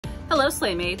Hello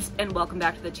Slaymates, and welcome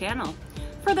back to the channel.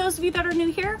 For those of you that are new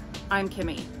here, I'm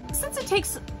Kimmy. Since it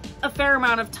takes a fair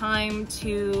amount of time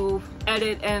to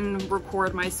edit and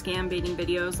record my scam baiting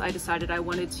videos, I decided I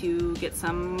wanted to get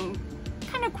some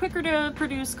kind of quicker to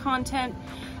produce content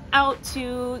out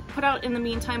to put out in the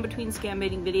meantime between scam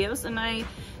baiting videos, and I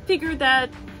figured that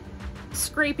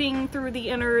scraping through the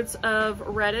innards of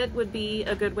Reddit would be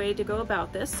a good way to go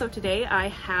about this. So today I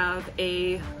have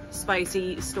a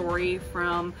spicy story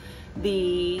from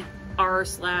the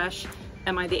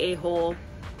r/Am I the A-hole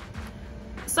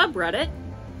subreddit.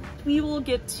 We will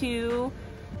get to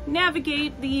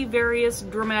navigate the various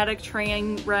dramatic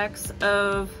train wrecks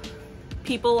of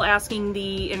people asking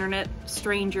the internet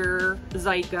stranger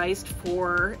zeitgeist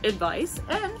for advice,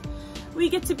 and we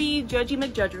get to be Judgy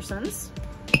McJudgersons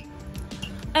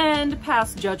and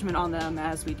pass judgment on them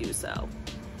as we do so.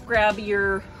 Grab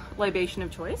your libation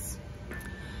of choice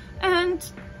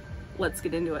and let's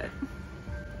get into it.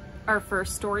 Our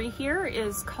first story here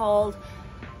is called,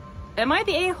 Am I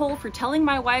the A-hole for telling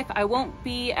my wife I won't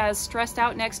be as stressed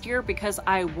out next year because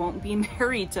I won't be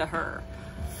married to her?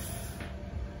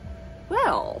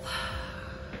 Well,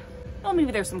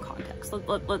 maybe there's some context.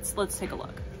 Let's take a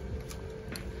look.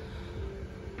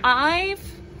 I've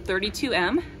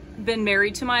 32M, been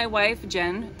married to my wife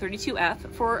Jen,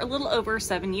 32F, for a little over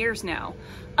 7 years now.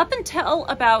 Up until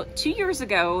about 2 years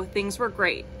ago, things were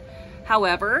great.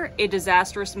 However, a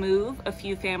disastrous move, a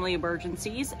few family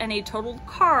emergencies, and a totaled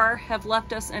car have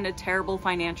left us in a terrible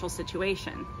financial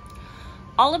situation.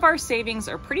 All of our savings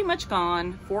are pretty much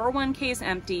gone, 401k is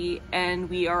empty, and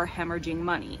we are hemorrhaging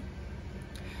money.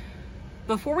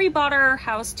 Before we bought our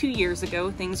house 2 years ago,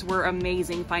 things were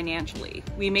amazing financially.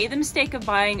 We made the mistake of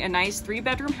buying a nice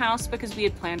 3-bedroom house because we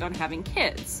had planned on having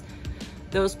kids.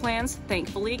 Those plans,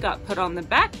 thankfully, got put on the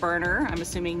back burner. I'm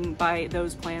assuming by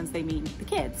those plans they mean the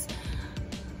kids.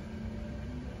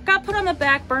 Got put on the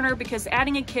back burner because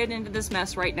adding a kid into this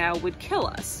mess right now would kill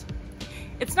us.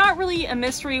 It's not really a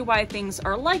mystery why things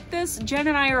are like this. Jen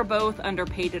and I are both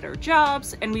underpaid at our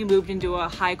jobs, and we moved into a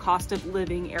high cost of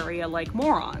living area like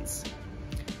morons.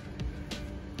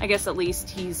 I guess at least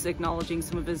he's acknowledging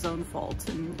some of his own faults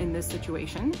in this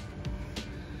situation.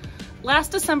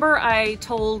 Last December, I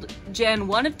told Jen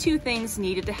one of two things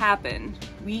needed to happen.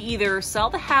 We either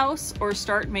sell the house or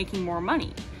start making more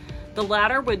money. The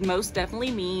latter would most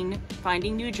definitely mean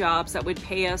finding new jobs that would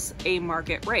pay us a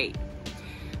market rate.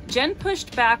 Jen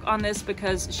pushed back on this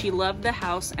because she loved the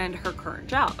house and her current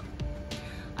job.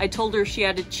 I told her she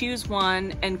had to choose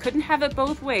one and couldn't have it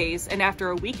both ways, and after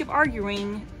a week of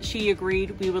arguing, she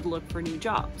agreed we would look for new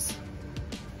jobs.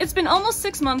 It's been almost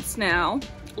 6 months now.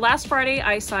 Last Friday,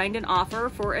 I signed an offer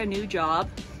for a new job.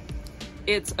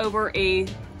 It's over a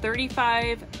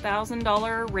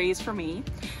 $35,000 raise for me.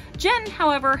 Jen,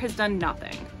 however, has done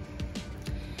nothing.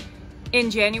 In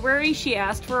January, she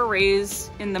asked for a raise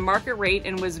in the market rate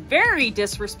and was very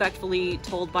disrespectfully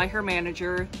told by her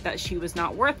manager that she was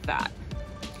not worth that.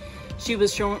 She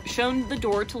was shown the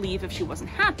door to leave if she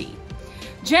wasn't happy.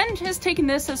 Jen has taken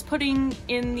this as putting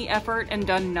in the effort and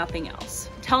done nothing else,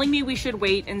 telling me we should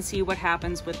wait and see what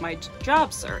happens with my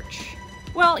job search.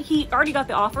 Well, he already got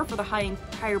the offer for the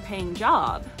higher paying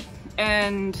job,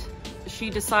 and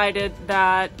she decided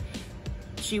that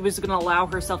she was going to allow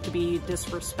herself to be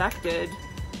disrespected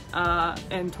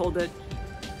and told that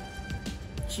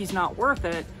she's not worth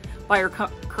it by her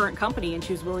current company, and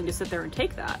she was willing to sit there and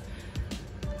take that.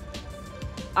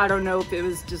 I don't know if it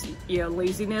was just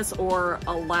laziness or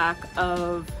a lack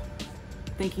of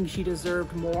thinking she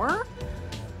deserved more,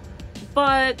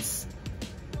 but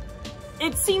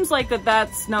it seems like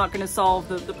that's not going to solve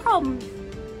the problem,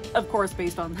 of course,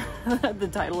 based on the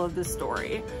title of this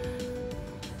story.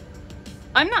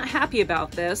 I'm not happy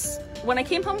about this. When I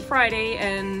came home Friday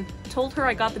and told her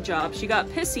I got the job, she got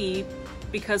pissy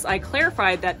because I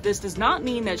clarified that this does not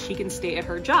mean that she can stay at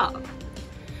her job.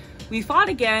 We fought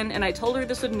again, and I told her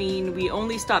this would mean we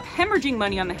only stop hemorrhaging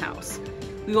money on the house.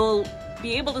 We will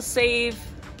be able to save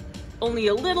only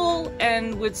a little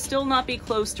and would still not be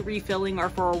close to refilling our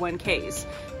 401ks.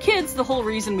 Kids, the whole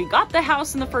reason we got the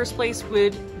house in the first place,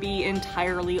 would be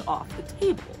entirely off the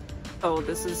table. Oh,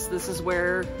 this is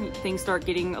where things start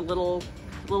getting a little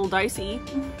dicey,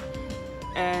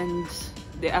 and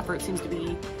the effort seems to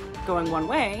be going one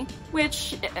way,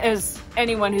 which, as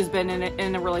anyone who's been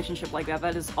in a relationship like that,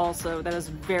 that is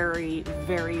very,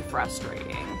 very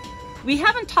frustrating. We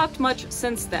haven't talked much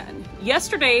since then.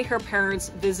 Yesterday, her parents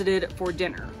visited for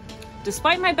dinner.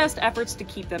 Despite my best efforts to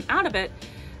keep them out of it,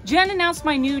 Jen announced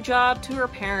my new job to her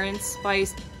parents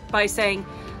by saying,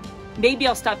 "Maybe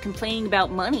I'll stop complaining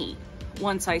about money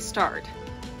once I start."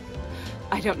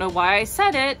 I don't know why I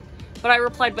said it, But I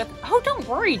replied with, "Oh, don't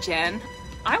worry, Jen.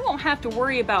 I won't have to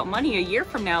worry about money a year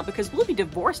from now because we'll be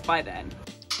divorced by then."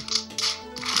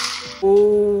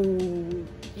 Oh,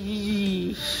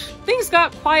 yeesh. Things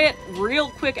got quiet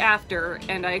real quick after,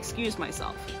 and I excused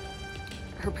myself.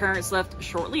 Her parents left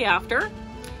shortly after,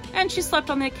 and she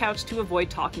slept on the couch to avoid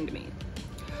talking to me.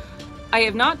 I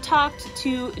have not talked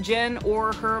to Jen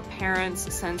or her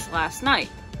parents since last night.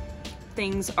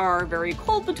 Things are very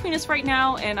cold between us right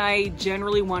now, and I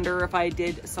generally wonder if I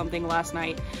did something last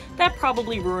night that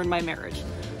probably ruined my marriage.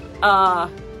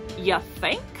 You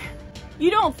think?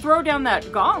 You don't throw down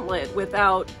that gauntlet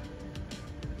without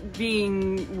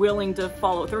being willing to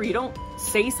follow through. You don't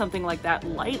say something like that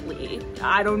lightly.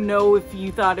 I don't know if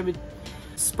you thought it would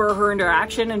spur her into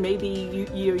action and maybe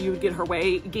you would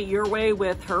get your way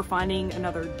with her finding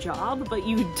another job, but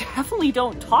you definitely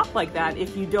don't talk like that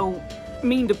if you don't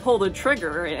mean to pull the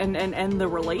trigger and end the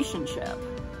relationship.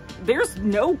 There's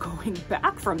no going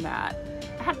back from that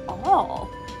at all.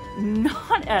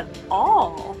 Not at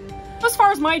all. As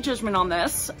far as my judgment on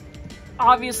this,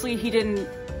 obviously he didn't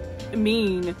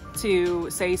mean to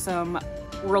say some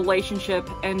relationship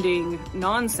ending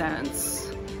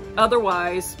nonsense.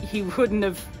 Otherwise, he wouldn't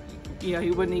have,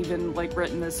 he wouldn't even like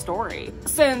written this story.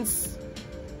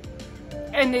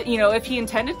 If he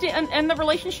intended to end the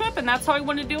relationship and that's how he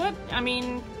wanted to do it, I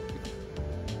mean,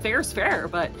 fair's fair,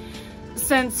 but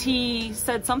since he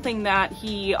said something that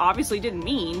he obviously didn't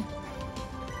mean,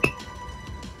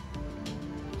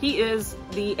 he is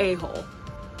the a-hole.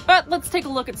 But let's take a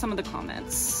look at some of the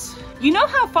comments. You know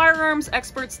how firearms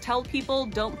experts tell people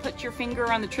don't put your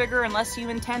finger on the trigger unless you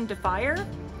intend to fire?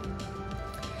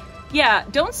 Yeah,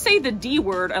 don't say the D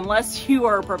word unless you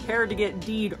are prepared to get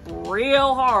D'd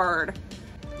real hard.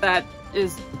 That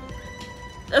is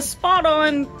a spot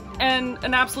on and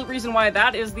an absolute reason why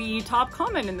that is the top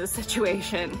comment in this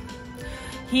situation.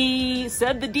 He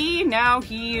said the D, now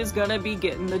he is gonna be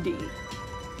getting the D.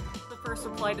 The first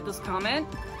reply to this comment: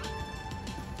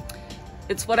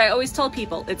 it's what I always tell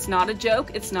people. It's not a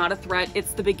joke, it's not a threat,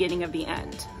 it's the beginning of the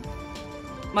end.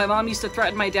 My mom used to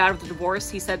threaten my dad with a divorce.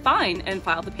 He said fine and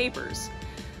filed the papers.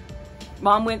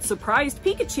 Mom went surprised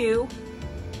Pikachu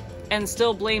and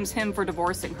still blames him for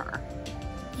divorcing her.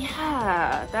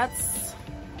 Yeah,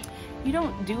 you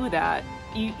don't do that.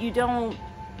 You don't,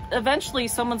 eventually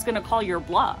someone's gonna call your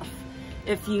bluff.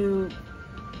 If even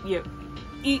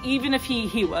if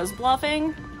he was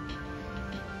bluffing,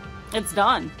 it's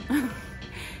done.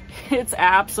 It's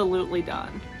absolutely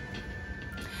done.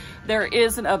 There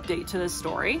is an update to this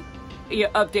story.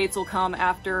 Updates will come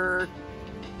after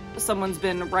someone's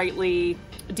been rightly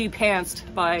depantsed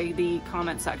by the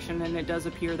comment section, and it does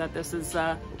appear that this is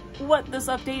what this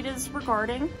update is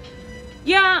regarding.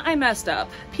 Yeah, I messed up.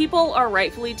 People are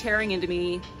rightfully tearing into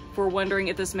me for wondering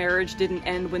if this marriage didn't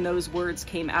end when those words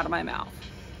came out of my mouth.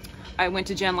 I went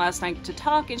to Jen last night to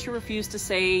talk, and she refused to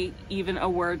say even a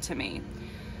word to me.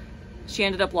 She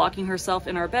ended up locking herself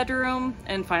in our bedroom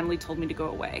and finally told me to go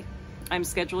away. I'm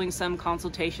scheduling some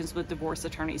consultations with divorce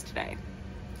attorneys today.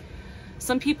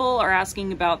 Some people are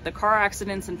asking about the car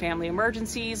accidents and family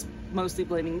emergencies, mostly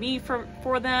blaming me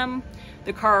for them.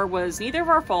 The car was neither of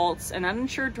our faults. An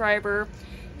uninsured driver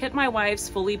hit my wife's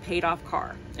fully paid off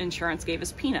car. Insurance gave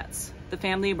us peanuts. The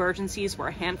family emergencies were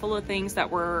a handful of things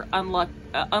that were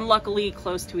unluckily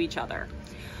close to each other.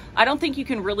 I don't think you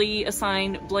can really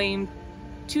assign blame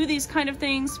to these kind of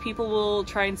things. People will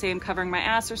try and say I'm covering my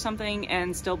ass or something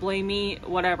and still blame me,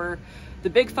 whatever. The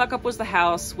big fuck up was the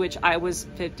house, which I was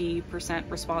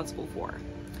 50% responsible for.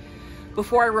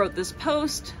 Before I wrote this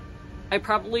post, I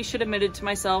probably should have admitted to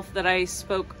myself that I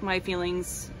spoke my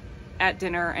feelings at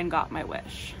dinner and got my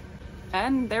wish.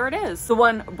 And there it is. The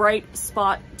one bright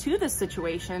spot to this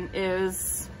situation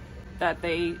is that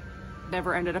they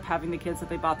never ended up having the kids that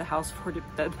they bought the house for,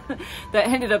 that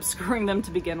ended up screwing them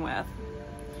to begin with.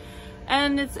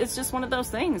 And it's just one of those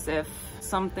things. If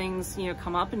some things,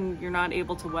 come up and you're not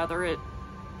able to weather it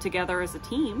together as a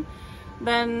team,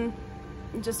 then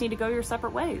you just need to go your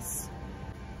separate ways.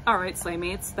 All right,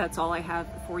 Slaymates, that's all I have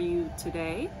for you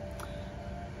today.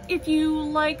 If you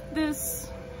like this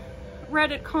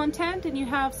Reddit content and you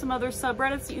have some other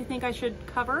subreddits that you think I should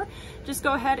cover, just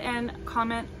go ahead and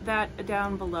comment that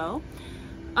down below.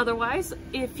 Otherwise,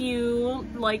 if you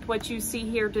liked what you see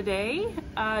here today,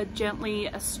 gently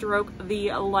stroke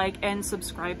the like and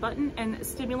subscribe button and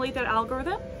stimulate that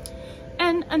algorithm.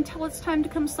 And until it's time to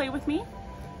come slay with me,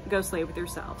 go slay with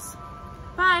yourselves.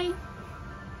 Bye!